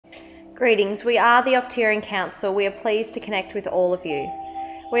Greetings, we are the Arcturian Council. We are pleased to connect with all of you.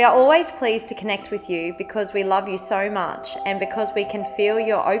 We are always pleased to connect with you because we love you so much and because we can feel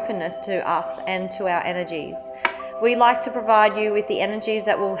your openness to us and to our energies. We like to provide you with the energies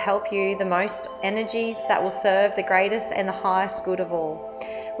that will help you the most, energies that will serve the greatest and the highest good of all.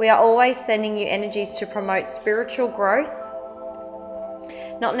 We are always sending you energies to promote spiritual growth,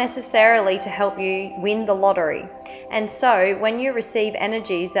 not necessarily to help you win the lottery. And so when you receive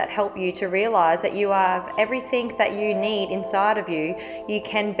energies that help you to realize that you have everything that you need inside of you, you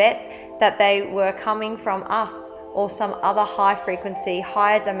can bet that they were coming from us or some other high frequency,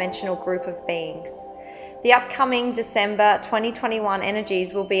 higher dimensional group of beings. The upcoming December 2021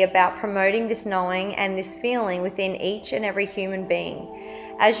 energies will be about promoting this knowing and this feeling within each and every human being.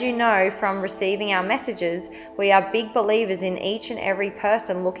 As you know from receiving our messages, we are big believers in each and every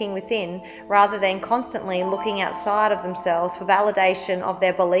person looking within rather than constantly looking outside of themselves for validation of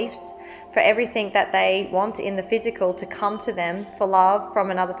their beliefs, for everything that they want in the physical to come to them for love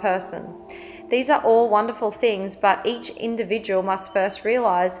from another person. These are all wonderful things, but each individual must first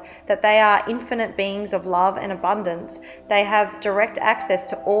realize that they are infinite beings of love and abundance. They have direct access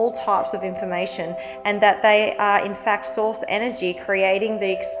to all types of information, and that they are in fact source energy creating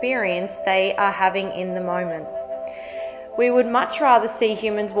the experience they are having in the moment. We would much rather see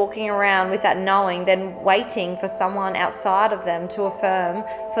humans walking around with that knowing than waiting for someone outside of them to affirm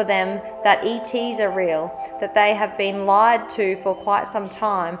for them that ETs are real, that they have been lied to for quite some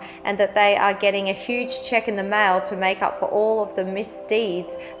time, and that they are getting a huge check in the mail to make up for all of the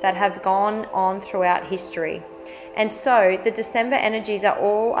misdeeds that have gone on throughout history. And so the December energies are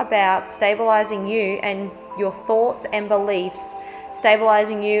all about stabilizing you and your thoughts and beliefs,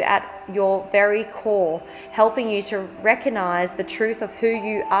 stabilizing you at your very core, helping you to recognize the truth of who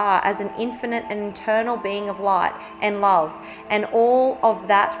you are as an infinite and eternal being of light and love. And all of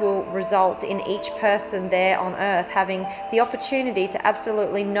that will result in each person there on earth having the opportunity to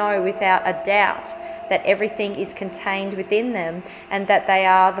absolutely know without a doubt that everything is contained within them and that they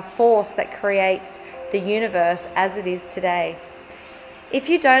are the force that creates the universe as it is today. If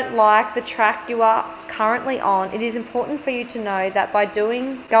you don't like the track you are currently on, it is important for you to know that by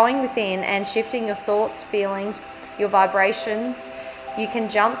going within and shifting your thoughts, feelings, your vibrations, you can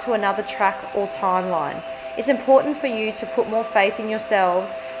jump to another track or timeline. It's important for you to put more faith in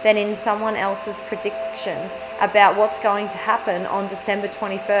yourselves than in someone else's prediction about what's going to happen on December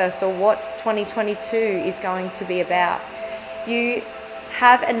 21st or what 2022 is going to be about. You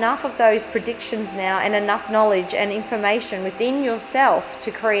have enough of those predictions now and enough knowledge and information within yourself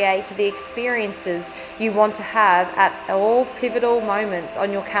to create the experiences you want to have at all pivotal moments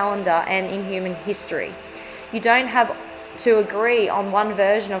on your calendar and in human history. You don't have to agree on one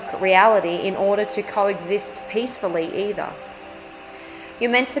version of reality in order to coexist peacefully either. You're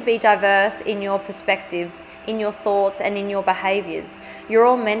meant to be diverse in your perspectives, in your thoughts and in your behaviors. You're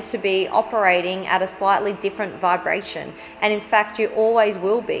all meant to be operating at a slightly different vibration, and in fact you always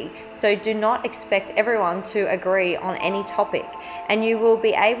will be. So do not expect everyone to agree on any topic, and you will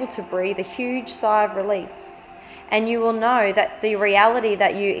be able to breathe a huge sigh of relief. And you will know that the reality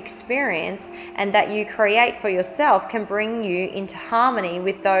that you experience and that you create for yourself can bring you into harmony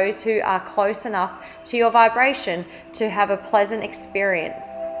with those who are close enough to your vibration to have a pleasant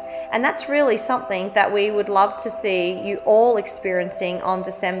experience. And that's really something that we would love to see you all experiencing on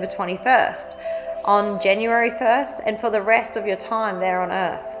December 21st, on January 1st, and for the rest of your time there on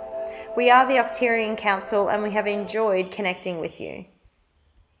Earth. We are the Arcturian Council and we have enjoyed connecting with you.